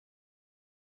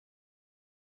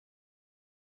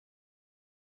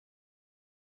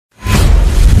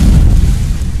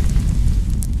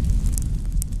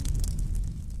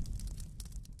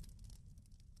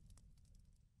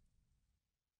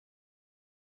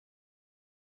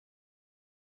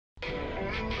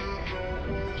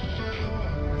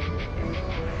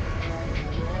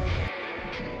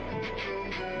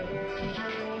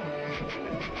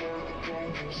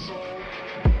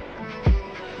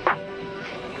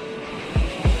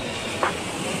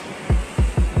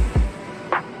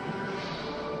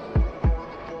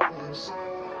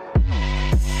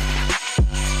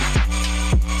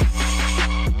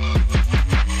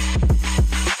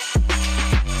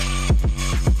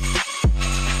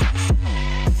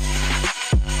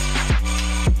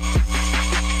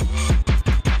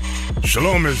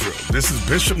Shalom, Israel. This is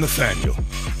Bishop Nathaniel.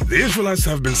 The Israelites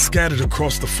have been scattered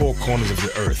across the four corners of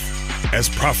the earth, as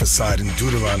prophesied in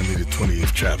Deuteronomy, the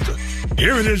 28th chapter.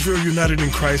 Here in Israel United in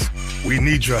Christ, we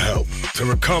need your help to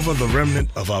recover the remnant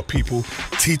of our people,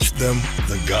 teach them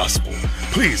the gospel.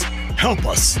 Please help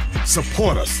us,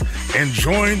 support us, and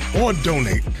join or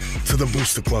donate to the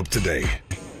Booster Club today.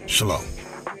 Shalom.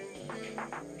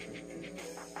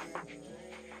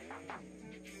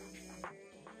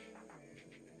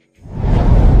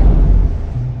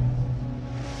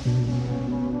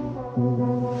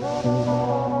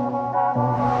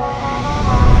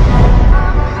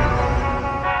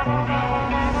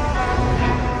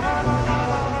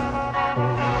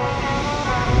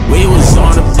 We was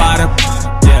on the bottom,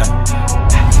 yeah.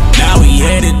 Now we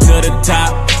headed to the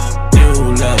top,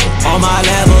 new level. On my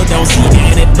level, don't see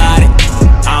anybody,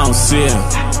 I don't see them.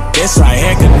 This right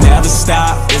here could never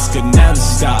stop, this could never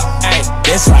stop. Ay,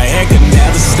 this right here could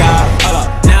never stop. Hold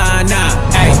up, nah,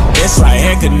 nah. Ay, this right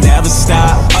here could never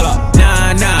stop. Hold up,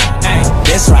 nah, nah. Ay,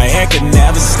 this right here could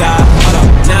never stop. Hold up,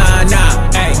 nah,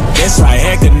 nah. Ay, this right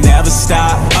here could never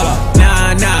stop. Hold up,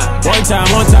 nah, nah. One time,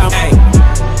 ay.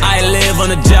 I live on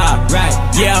the job, right?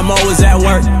 Yeah, I'm always at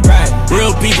work, right?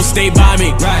 Real people stay by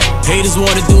me, right? Haters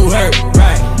wanna do hurt,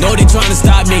 right? Know they tryna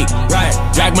stop me, right?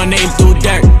 Drag my name through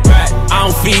dirt, right? I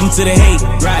don't feed into the hate,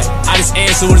 right? I just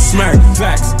answer with a smirk,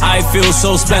 facts. I feel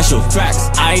so special, facts.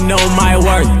 I know my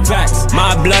worth, facts.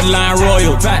 My bloodline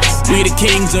royal, facts. We the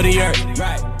kings of the earth,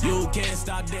 right? You can't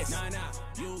stop this, nah, nah.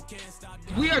 You can't stop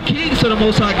this. We are kings to the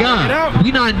Most High God.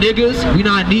 We not niggas, we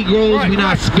not Negroes, we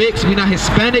not Spics, we not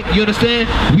Hispanic, you understand?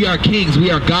 We are kings,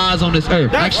 we are gods on this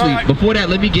earth. Actually, before that,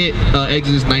 let me get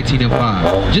Exodus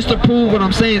 19:5. Just to prove what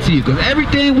I'm saying to you, because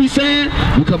everything we saying,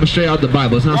 we coming straight out the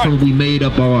Bible. It's not something we made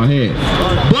up on our head.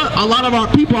 But a lot of our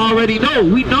people already know.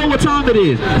 We know what time it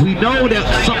is. We know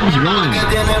that something's wrong.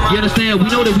 You understand? We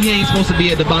know that we ain't supposed to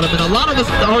be at the bottom. And a lot of us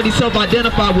already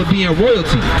self-identify with being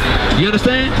royalty. You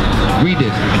understand? Read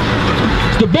this.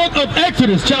 The book of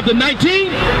Exodus, chapter 19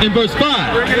 and verse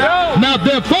 5. Now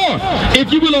therefore,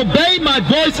 if you will obey my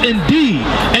voice indeed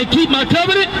and keep my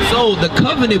covenant. So the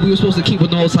covenant we were supposed to keep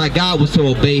with the Most High God was to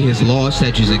obey his laws,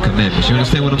 statutes, and commandments. You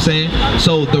understand what I'm saying?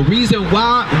 So the reason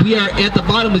why we are at the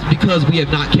bottom is because we have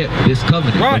not kept this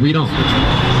covenant. But we don't.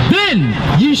 Then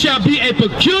ye shall be a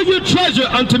peculiar treasure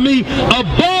unto me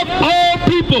above all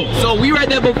people. So we read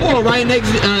that before, right?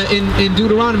 In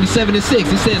Deuteronomy 7 and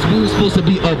 6, it says we were supposed to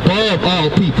be above all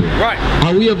people. Right.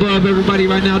 Are we above everybody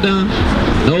right now, Don?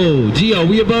 No. G, are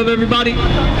we above everybody?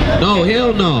 No,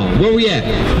 hell no. Where we at?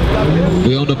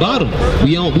 We on the bottom.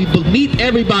 We beneath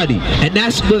everybody, and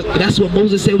that's what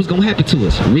Moses said was gonna happen to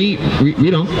us. Read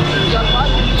on.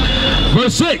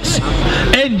 Verse 6,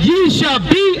 and ye shall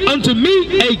be unto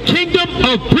me a kingdom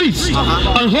of priests,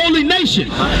 a holy nation.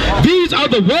 These are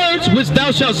the words which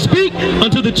thou shalt speak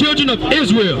unto the children of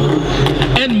Israel.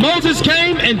 And Moses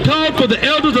came and called for the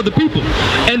elders of the people,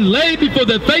 and laid before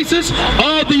their faces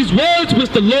all these words which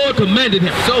the Lord commanded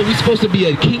him. So we're supposed to be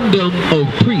a kingdom of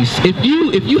priests. If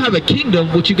you have a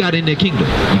kingdom, what you got in that kingdom?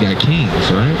 You got kings,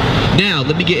 right? Now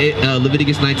let me get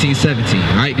Leviticus 19:17,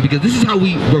 right? Because this is how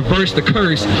we reverse the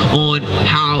curse on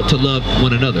how to love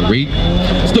one another. Read.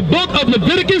 It's the book of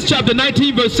Leviticus, chapter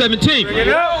 19, verse 17.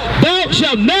 Thou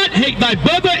shalt not hate thy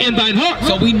brother in thine heart.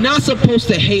 So we're not supposed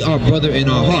to hate our brother in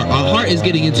our heart. Our heart is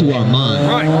getting into our mind.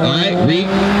 Right. All right, read.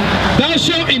 Thou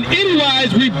shalt in any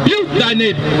wise rebuke thy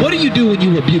neighbor. What do you do when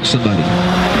you rebuke somebody?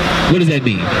 What does that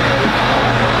mean?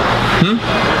 Huh?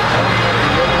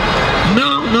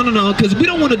 No, because we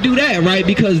don't want to do that, right?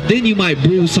 Because then you might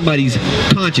bruise somebody's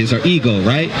conscience or ego,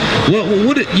 right?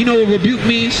 What you know what rebuke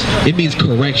means? It means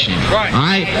correction. Right. All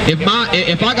right.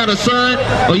 If I got a son,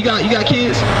 or you got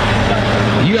kids,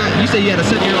 you say you had a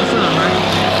 7-year-old son,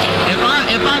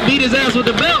 right? If I beat his ass with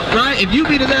the belt, right? If you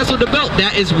beat his ass with the belt,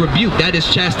 that is rebuke. That is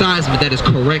chastisement. That is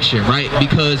correction, right?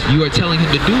 Because you are telling him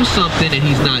to do something and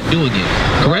he's not doing it.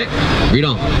 Correct? Read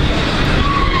on.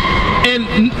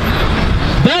 And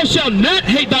thou shalt not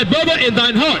hate thy brother in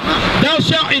thine heart. Thou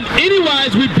shalt in any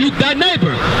wise rebuke thy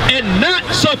neighbor, and not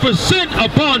suffer sin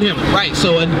upon him. Right,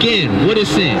 so again, what is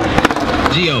sin?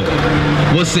 Gio,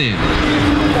 what's sin?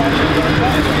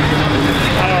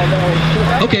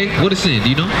 Okay, what is sin? Do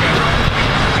you know?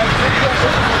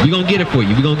 We're going to get it for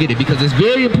you. We're going to get it because it's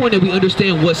very important that we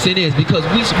understand what sin is, because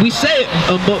we say it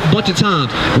a bunch of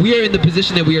times. We are in the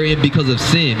position that we are in because of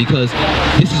sin, because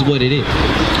this is what it is.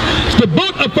 It's the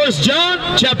book of 1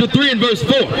 John chapter 3 and verse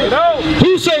 4.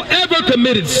 Whosoever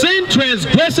committed sin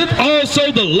transgresseth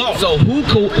also the law. So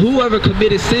whoever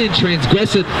committed sin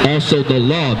transgresseth also the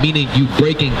law, meaning you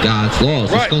breaking God's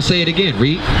laws. Let's go say it again.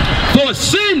 Read. For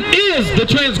sin is the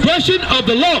transgression of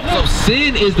the law. So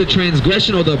sin is the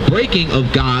transgression or the breaking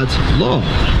of God's law.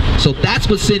 So that's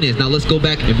what sin is. Now let's go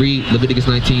back and read Leviticus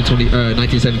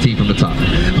 19:17 from the top.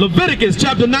 Leviticus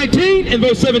chapter 19 and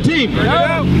verse 17.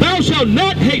 Thou shalt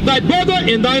not hate thy brother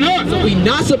in thine heart. So we're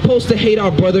not supposed to hate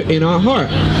our brother in our heart.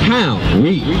 How?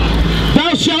 Read.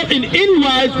 Thou shalt in any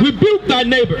wise rebuke thy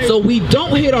neighbor. So we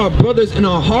don't hate our brothers in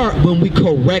our heart when we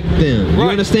correct them. You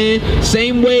understand?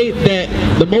 Same way that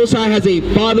the Most High has a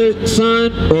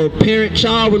father-son or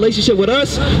parent-child relationship with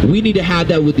us, we need to have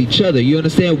that with each other. You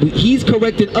understand? He's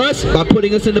correcting us by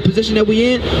putting us in the position that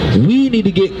we're in. We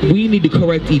need to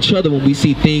correct each other when we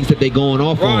see things that they're going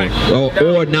off on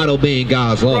or not obeying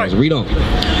God's laws. Read on.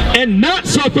 And not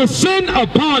suffer sin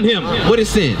upon him. What is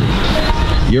sin?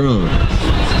 You're on.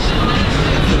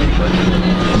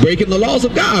 Breaking the laws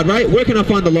of God, right? Where can I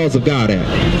find the laws of God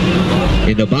at?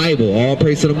 In the Bible. All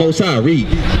praise to the Most High. Read.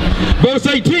 Verse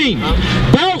 18.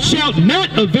 Thou shalt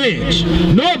not avenge,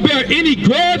 nor bear any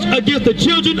grudge against the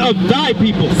children of thy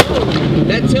people.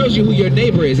 That tells you who your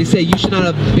neighbor is. He said you should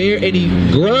not bear any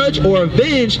grudge or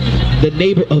avenge the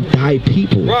neighbor of thy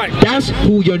people. Right. That's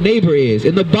who your neighbor is.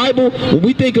 In the Bible, when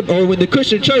we think of, or when the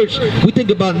Christian church, we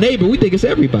think about neighbor, we think it's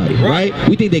everybody, right?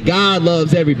 We think that God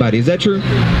loves everybody. Is that true?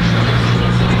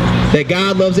 That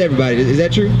God loves everybody. Is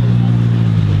that true?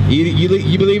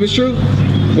 You believe it's true?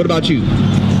 What about you?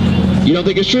 You don't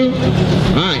think it's true?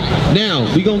 Alright, now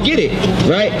we're gonna get it,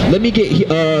 right? Let me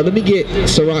get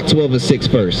Sirach 12 and 6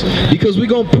 first. Because we're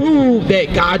gonna prove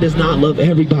that God does not love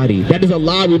everybody. That is a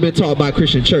lie we've been taught by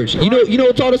Christian church. You know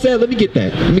what taught us that? Let me get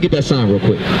that. Let me get that sign real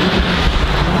quick.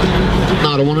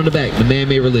 No, the one on the back, the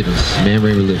man-made religious.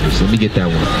 Man-made religious. Let me get that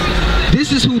one.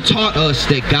 This is who taught us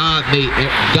that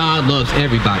God loves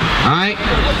everybody. Alright?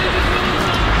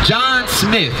 John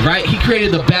Smith, right? He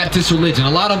created the Baptist religion.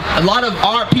 A lot of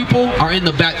our people are in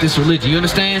the Baptist religion. You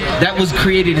understand? That was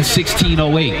created in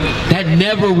 1608. That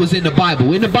never was in the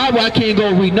Bible. In the Bible, I can't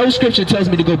go read no scripture that tells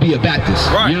me to go be a Baptist.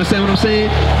 Right. You understand what I'm saying?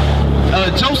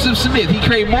 Joseph Smith, he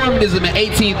created Mormonism in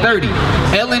 1830.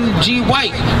 Ellen G.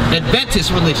 White, Adventist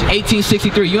religion,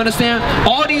 1863. You understand?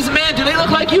 All these men, do they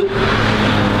look like you?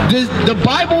 Does the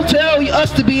Bible tell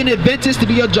us to be an Adventist, to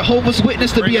be a Jehovah's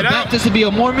Witness, to be a Baptist, to be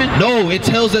a Mormon? No, it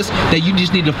tells us that you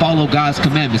just need to follow God's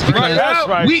commandments.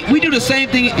 Because we do the same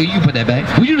thing. You can put that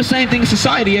back. We do the same thing in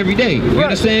society every day. You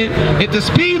understand? If the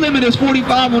speed limit is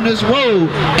 45 on this road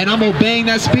and I'm obeying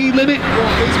that speed limit,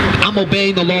 I'm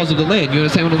obeying the laws of the land. You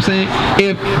understand what I'm saying?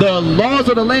 If the laws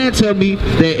of the land tell me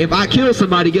that if I kill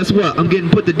somebody, guess what? I'm getting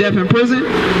put to death in prison.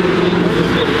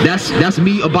 That's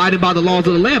me abiding by the laws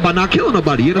of the land by not killing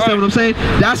nobody. You understand what I'm saying?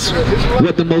 That's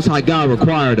what the Most High God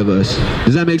required of us.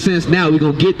 Does that make sense? Now we're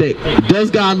going to get that.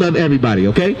 Does God love everybody,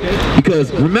 okay?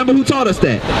 Because remember who taught us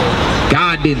that?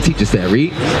 God didn't teach us that.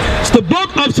 Read. It's the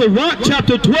book of Sirach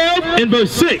chapter 12 and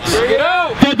verse 6.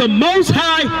 For the Most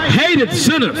High hated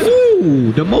sinners.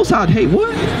 Ooh, the Most High hate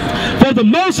what? For the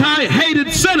Most High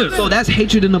hated sinners. So that's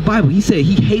hatred in the Bible. He said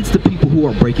he hates the people who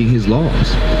are breaking his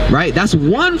laws. Right? That's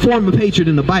one form of hatred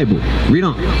in the Bible. Read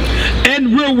on.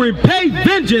 And will repay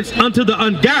vengeance unto the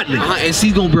ungodly. And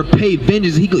he's going to repay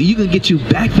vengeance. You can get you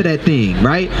back for that thing,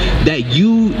 right? That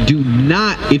you do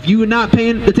not, if you are not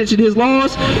paying attention to his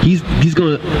laws, he's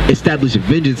going to establish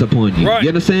vengeance upon you. Right. You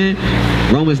understand?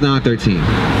 Romans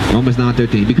 9:13. Romans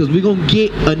 9:13. Because we're going to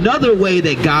get another way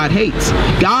that God hates.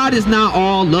 God is not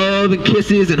all love and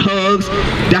kisses and hugs.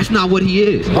 That's not what he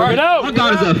is. Our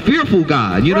God is a fearful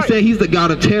God. You understand? He's the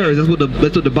God of terrors. That's what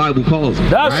the Bible calls him.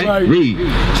 That's right. Read.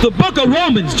 It's the book of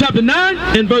Romans chapter 9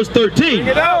 and verse 13.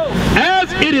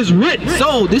 As it is written.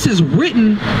 So this is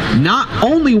written not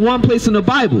only one place in the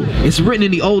Bible. It's written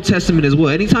in the Old Testament as well.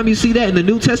 Anytime you see that in the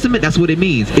New Testament, that's what it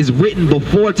means. It's written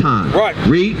before time. Right.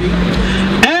 Read.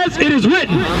 As it is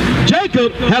written,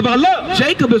 Jacob have I loved.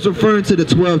 Jacob is referring to the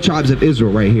 12 tribes of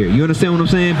Israel right here. You understand what I'm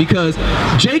saying? Because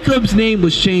Jacob's name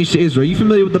was changed to Israel. You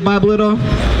familiar with the Bible at all?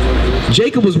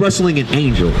 Jacob was wrestling an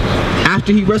angel.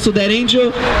 After he wrestled that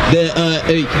angel,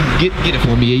 get it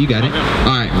for me. Yeah, you got it.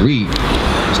 All right, read.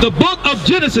 It's the book of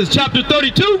Genesis, chapter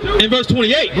 32, and verse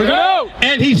 28.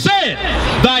 And he said,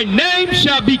 thy name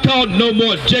shall be called no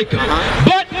more Jacob,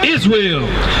 but Israel.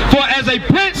 For as a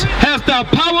prince hast thou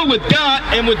power with God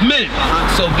and with men.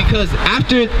 So because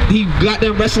after he got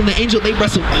done wrestling the angel, they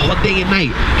wrestled all day and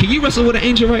night. Can you wrestle with an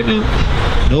angel right now?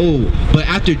 No. But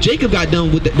after Jacob got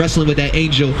done with wrestling with that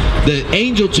angel, the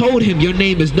angel told him, your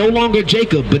name is no longer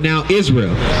Jacob, but now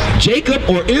Israel. Jacob,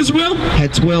 or Israel,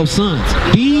 had 12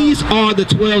 sons. These are the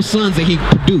 12 sons that he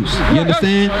produced. You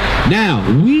understand?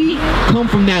 Now, we come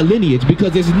from that lineage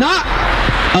because it's not...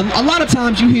 A lot of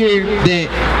times you hear that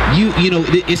you know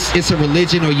it's a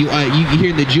religion, or you hear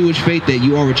in the Jewish faith that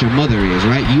you are what your mother is,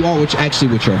 right? You are what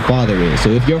your father is. So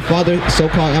if your father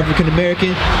so-called African American,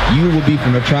 you will be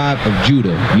from the tribe of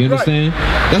Judah. You understand?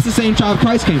 That's the same tribe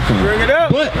Christ came from.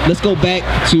 But let's go back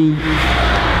to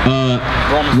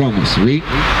Romans. Read.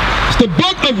 It's the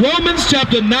book of Romans,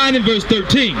 chapter 9 and verse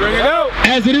 13.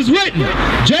 As it is written,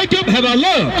 Jacob have I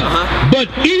loved, but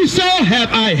Esau have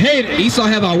I hated. Esau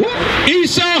have I what?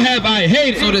 Esau have I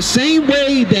hated. So the same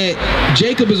way that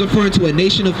Jacob is referring to a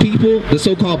nation of people, the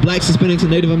so-called blacks, Hispanics, and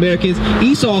Native Americans,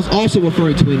 Esau is also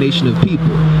referring to a nation of people.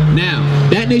 Now,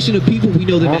 that nation of people, we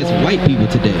know them as white people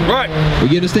today. Right.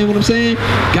 You understand what I'm saying?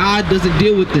 God doesn't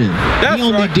deal with them. He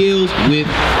only deals with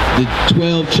the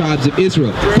 12 tribes of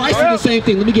Israel. Christ did the same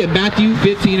thing. Let me get Matthew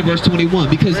 15 and verse 21,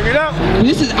 because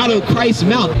this is out of Christ's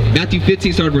mouth. Matthew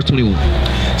 15, start verse 21.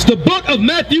 It's the book of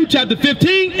Matthew, chapter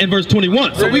 15 and verse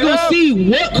 21. So we're going to see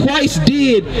what Christ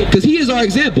did, because he is our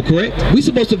example, correct? We're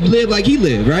supposed to live like he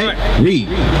lived, right? Read.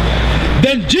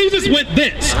 Then Jesus went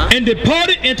thence and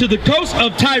departed into the coast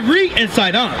of Tyre and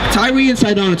Sidon. Tyre and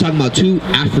Sidon are talking about two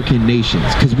African nations,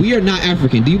 because we are not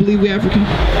African. Do you believe we're African?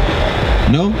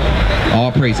 No?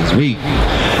 All praises. Read.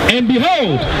 And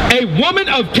behold, a woman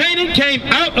of Canaan came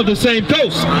out of the same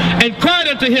coast, and cried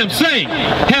unto him, saying,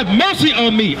 have mercy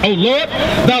on me, O Lord,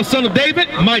 thou son of David.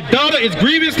 My daughter is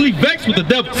grievously vexed with the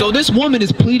devil. So this woman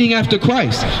is pleading after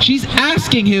Christ. She's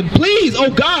asking him, please, oh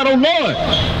God, oh Lord,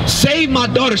 save my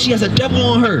daughter. She has a devil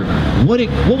on her. What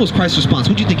was Christ's response?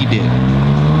 What do you think he did?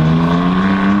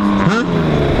 Huh?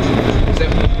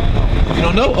 You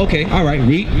don't know? Okay, all right,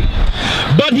 read.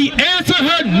 But he answered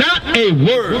her not a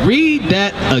word. Read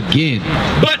that again.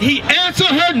 But he answered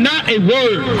her not a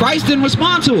word. Christ didn't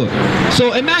respond to her.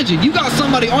 So imagine, you got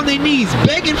somebody on their knees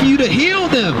begging for you to heal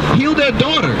them, heal their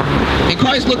daughter. And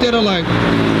Christ looked at her like,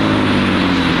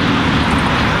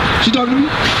 she talking to me?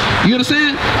 You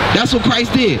understand? That's what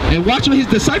Christ did. And watch what his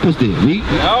disciples did. Read.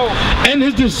 And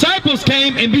his disciples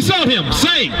came and besought him,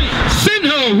 saying, send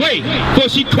her away, for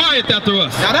she crieth after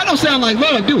us. Now that don't sound like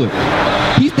love, do it?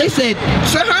 They said,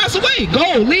 send her ass away.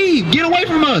 Go, leave, get away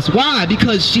from us. Why?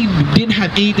 Because she didn't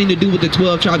have anything to do with the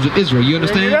 12 tribes of Israel. You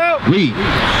understand? Read.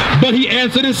 But he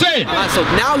answered and said, so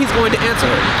now he's going to answer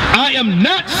her. I am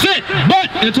not sent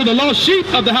but into the lost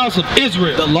sheep of the house of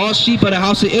Israel. The lost sheep of the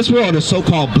house of Israel are the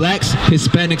so-called blacks,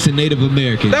 Hispanics, and Native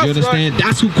Americans. You understand?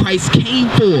 That's who Christ came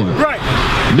for. Right.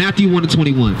 Matthew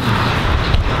 1:21.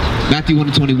 Matthew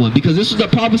 1:21. Because this was a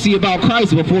prophecy about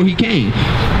Christ before he came.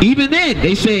 Even then,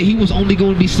 they said he was only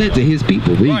going to be sent to his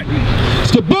people. Read.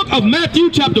 It's the book of Matthew,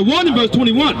 chapter 1 and verse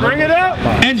 21. Bring it up.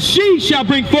 And she shall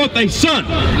bring forth a son,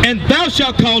 and thou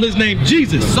shalt call his name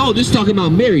Jesus. So this is talking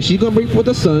about Mary. She's going to bring forth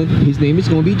a son. His name is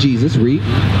going to be Jesus. Read.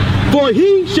 For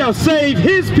he shall save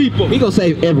his people. He's going to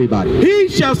save everybody. He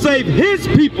shall save his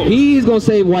people. He's going to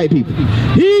save white people.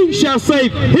 He shall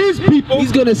save his people.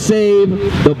 He's going to save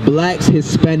the blacks,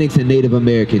 Hispanics, and Native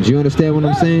Americans. You understand what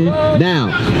I'm saying?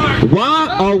 Now, why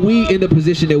are we in the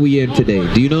position that we in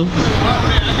today? Do you know?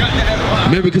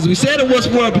 Remember, because we said it was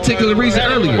for a particular reason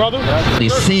earlier.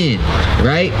 It's sin,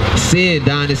 right? Sin,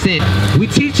 dying to sin. We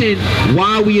teaching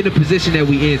why we in the position that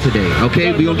we in today,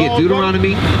 okay? We gonna get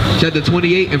Deuteronomy chapter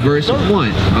 28 and verse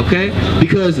 1, okay?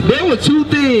 Because there were two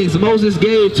things Moses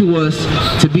gave to us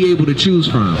to be able to choose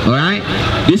from, all right?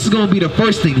 This is gonna be the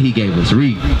first thing he gave us.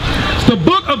 Read. It's the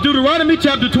book of Deuteronomy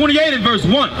chapter 28 and verse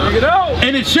 1.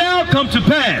 And it shall come to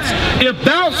pass, if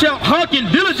thou shalt hearken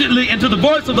diligently unto the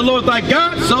voice of the Lord thy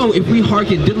God. So if we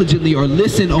hearken diligently or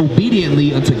listen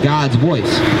obediently unto God's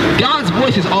voice. God's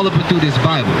voice is all up and through this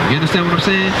Bible. You understand what I'm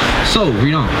saying? So,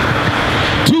 read on.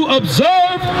 To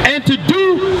observe and to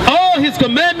do all his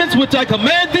commandments which I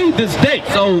command thee this day.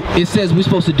 So it says we're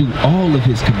supposed to do all of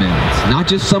his commandments. Not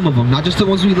just some of them. Not just the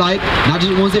ones we like. Not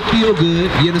just the ones that feel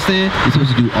good. You understand? We're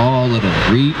supposed to do all of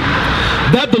them. Read.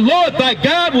 that the Lord thy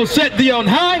God will set thee on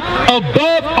high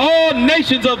above all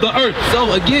nations of the earth.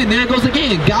 So again, there it goes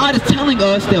again. God is telling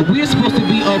us that we're supposed to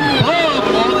be above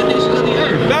all the nations of the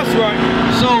earth. That's right.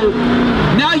 So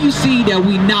now you see that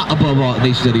we not above all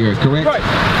nations of the earth, correct? Right.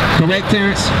 Correct,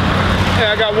 Terrence? Hey,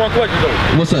 I got one question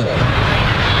though. What's up?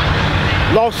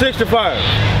 Law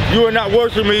 65. You will not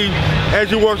worship me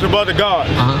as you worship other gods.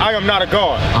 I am not a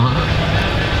god.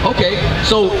 Okay,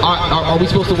 so are we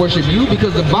supposed to worship you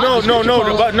because the Bible?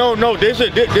 No.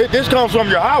 This comes from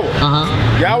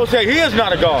Yahweh. Yahweh said he is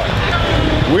not a god.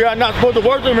 We are not supposed to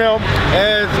worship him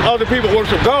as other people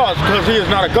worship gods because he is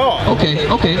not a god. Okay.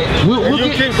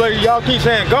 But y'all keep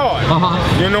saying God.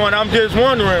 You know, and I'm just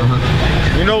wondering.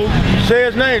 You know, say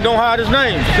his name. Don't hide his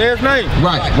name. Say his name.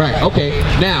 Right. Okay.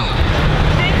 Now.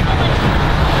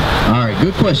 All right,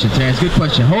 good question, Terrence. Good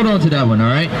question. Hold on to that one, all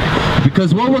right?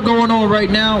 Because what we're going on right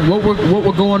now, what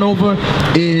we're going over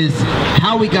is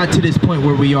how we got to this point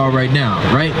where we are right now,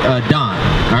 right, Don?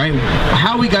 All right,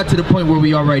 how we got to the point where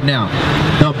we are right now.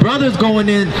 The brother's going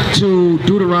into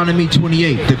Deuteronomy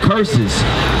 28, the curses,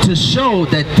 to show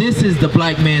that this is the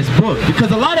black man's book.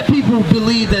 Because a lot of people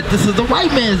believe that this is the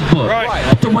white man's book. Right.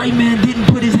 But the white man didn't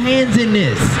put his hands in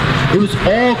this. It was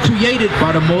all created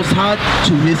by the Most High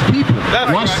to his people.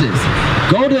 Watch this.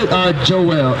 Go to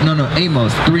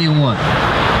Amos 3:1.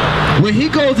 When he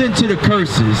goes into the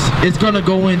curses, it's going to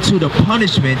go into the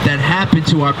punishment that happened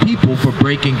to our people for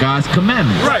breaking God's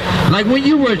commandments. Right. Like when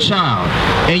you were a child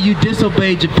and you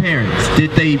disobeyed your parents,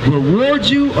 did they reward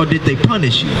you or did they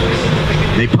punish you?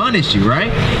 They punished you,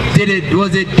 right? Did it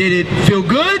feel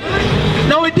good?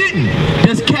 No, it didn't.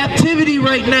 Does captivity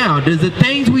right now, does the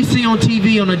things we see on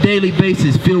TV on a daily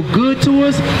basis feel good to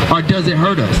us or does it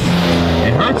hurt us?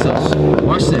 It hurts us.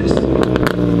 Watch this.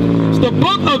 It's the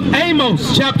book of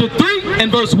Amos, chapter 3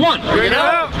 and verse 1.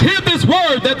 Hear this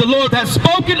word that the Lord has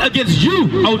spoken against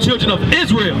you, O children of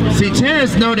Israel. See,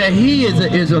 Terrence know that he is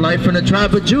an Israelite from the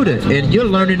tribe of Judah, and you're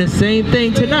learning the same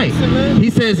thing tonight. He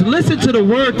says, listen to the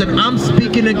word that I'm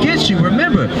speaking against you.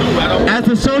 Remember, as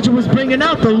the soldier was bringing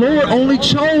out, the Lord only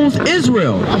chose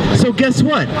Israel. So guess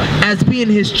what? As being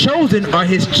his chosen or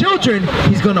his children,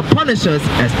 he's going to punish us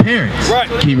as parents. Right.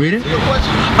 Can you read it?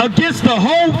 Against the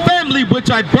whole family which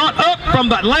I brought up from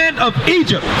the land of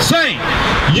Egypt, saying,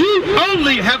 you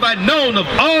only have I known of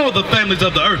all the families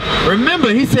of the earth.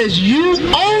 Remember, he says, you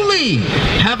only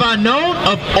have I known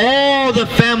of all the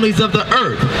families of the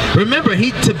earth. Remember,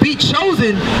 to be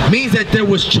chosen means that there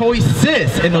was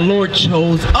choices, and the Lord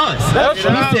chose us.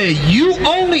 He said, you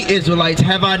only Israelites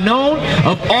have I known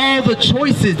of all the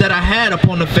choices that I had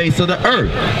upon the face of the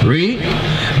earth. Read.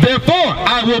 Therefore,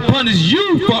 I will punish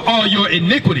you for all your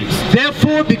iniquities.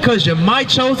 Therefore, because you're my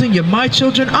chosen, you're my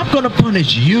children, I'm going to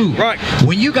punish you. Right.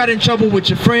 When you got in trouble with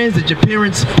your friends, did your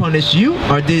parents punish you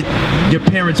or did your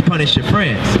parents punish your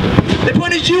friends? They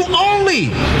punish you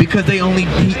only because they only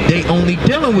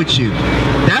dealing with you.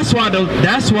 That's why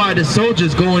the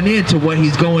soldier's going into what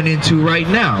he's going into right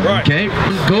now. Right. Okay.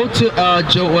 Go to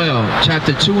Joel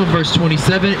chapter 2 and verse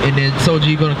 27, and then soldier,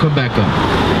 you're going to come back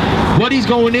up. What he's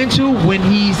going into when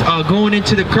he's going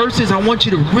into the curses, I want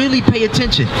you to really pay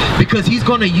attention because he's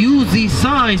going to use these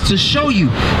signs to show you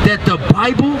that the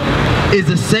Bible is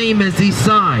the same as these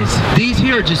signs. These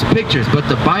here are just pictures, but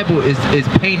the Bible is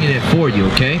painting it for you,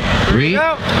 okay? Read.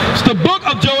 It's the book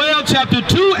of Joel chapter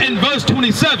 2 and verse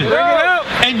 27.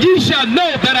 And ye shall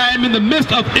know that I am in the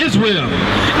midst of Israel,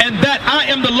 and that I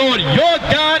am the Lord your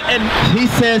God. And he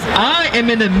says, I am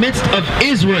in the midst of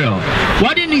Israel.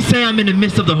 Why didn't he say I'm in the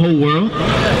midst of the whole world?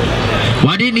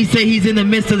 Why didn't he say he's in the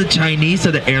midst of the Chinese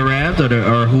or the Arabs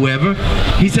or whoever?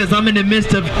 He says, I'm in the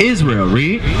midst of Israel.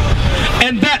 Read.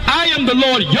 And that I am the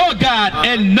Lord your God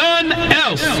and none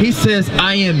else. He says,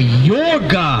 I am your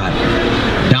God,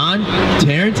 Don,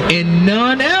 Terrence, and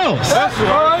none else. That's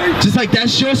right. Just like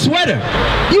that's your sweater.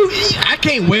 I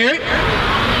can't wear it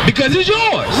because it's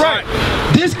yours. Right.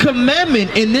 This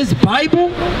commandment in this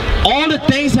Bible, all the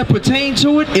things that pertain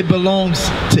to it, it belongs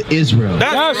to Israel.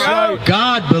 That's right.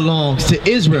 God belongs to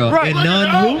Israel. Right. And none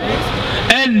who?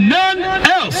 And none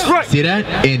else. Right. See that?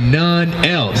 And none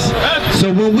else.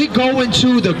 So when we go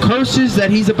into the curses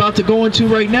that he's about to go into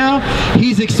right now,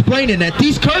 he's explaining that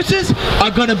these curses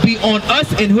are going to be on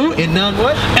us and who? And none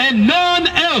what? And none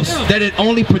else. That it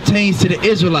only pertains to the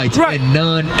Israelites. Right. And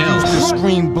none else.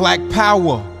 Scream black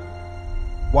power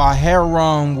while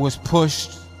Haran was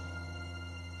pushed.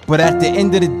 But at the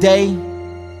end of the day,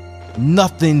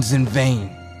 nothing's in vain.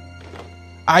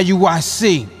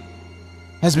 IUIC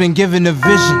has been given a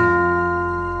vision.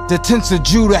 The tents of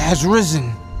Judah has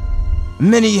risen.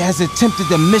 Many has attempted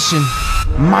the mission.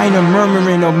 Minor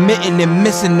murmuring, omitting, and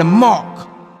missing the mark.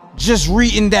 Just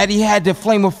reading that he had the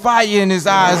flame of fire in his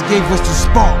eyes gave us the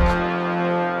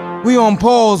spark. We on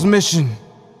Paul's mission.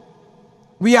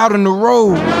 We out on the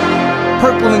road,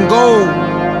 purple and gold,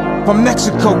 from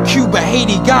Mexico, Cuba,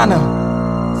 Haiti,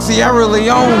 Ghana, Sierra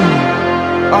Leone.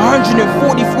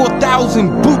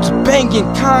 144,000 boots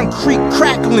banging, concrete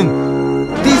crackling.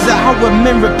 These are how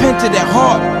men repented at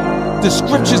heart. The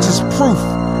scriptures is proof.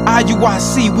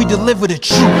 IUIC, we deliver the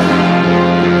truth.